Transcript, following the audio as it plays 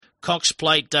Cox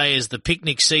Plate Day as the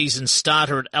picnic season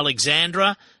starter at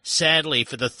Alexandra. Sadly,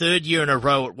 for the third year in a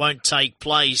row, it won't take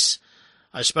place.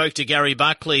 I spoke to Gary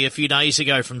Buckley a few days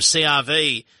ago from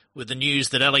CRV with the news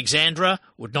that Alexandra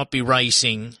would not be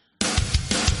racing.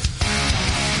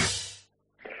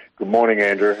 Good morning,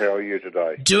 Andrew. How are you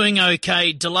today? Doing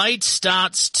okay. Delayed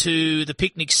starts to the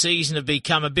picnic season have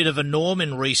become a bit of a norm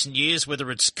in recent years, whether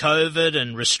it's COVID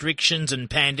and restrictions and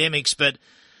pandemics, but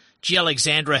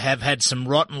Alexandra have had some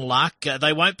rotten luck.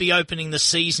 They won't be opening the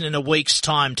season in a week's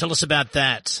time. Tell us about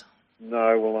that.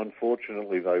 No, well,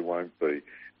 unfortunately, they won't be.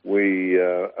 We,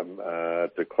 at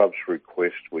the club's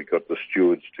request, we got the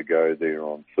stewards to go there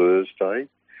on Thursday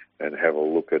and have a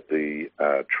look at the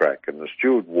track. And the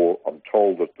steward I'm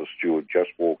told that the steward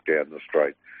just walked down the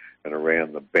straight and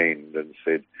around the bend and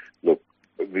said, look,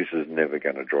 this is never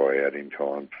going to dry out in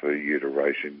time for you to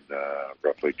race in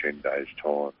roughly 10 days'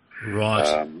 time.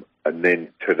 Right. And then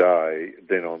today,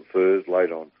 late on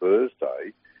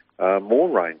Thursday, more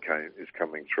rain is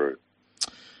coming through.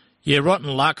 Yeah, rotten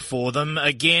luck for them.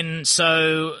 Again,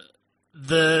 so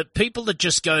the people that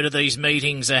just go to these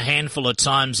meetings a handful of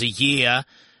times a year,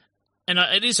 and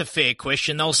it is a fair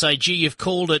question, they'll say, gee, you've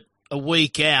called it a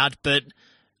week out, but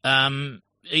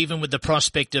even with the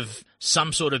prospect of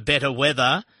some sort of better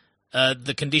weather,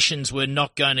 the conditions were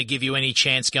not going to give you any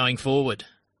chance going forward.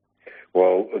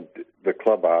 Well, the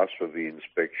club asked for the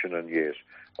inspection, and yes,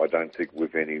 I don't think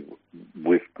with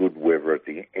good weather at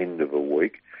the end of a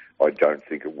week, I don't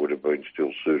think it would have been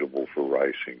still suitable for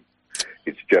racing.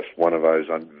 It's just one of those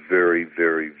very,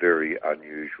 very, very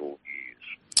unusual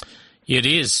years. It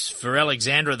is. For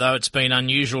Alexandra, though, it's been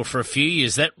unusual for a few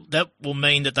years. That will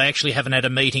mean that they actually haven't had a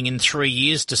meeting in 3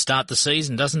 years to start the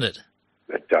season, doesn't it?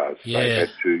 It does. Yeah. They had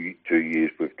two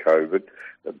years with COVID,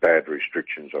 the bad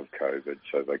restrictions of COVID,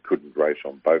 so they couldn't race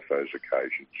on both those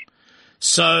occasions.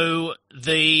 So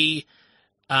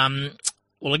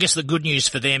well, I guess the good news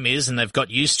for them is, and they've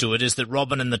got used to it, is that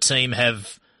Robin and the team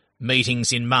have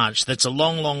meetings in March. That's a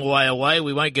long, long way away.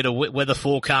 We won't get a weather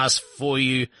forecast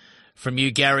from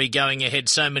you, Gary, going ahead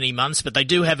so many months, but they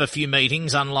do have a few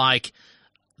meetings, unlike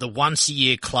the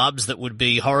once-a-year clubs that would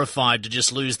be horrified to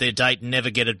just lose their date and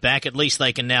never get it back. At least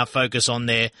they can now focus on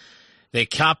their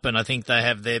cup, and I think they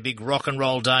have their big rock and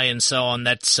roll day and so on.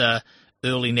 That's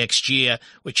early next year.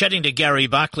 We're chatting to Gary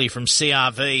Buckley from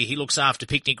CRV. He looks after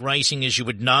picnic racing, as you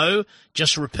would know.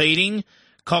 Just repeating,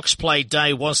 Cox Plate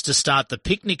Day was to start the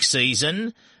picnic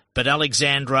season, but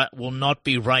Alexandra will not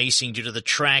be racing due to the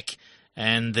track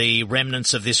and the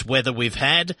remnants of this weather we've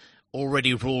had.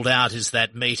 Already ruled out is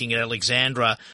that meeting at Alexandra.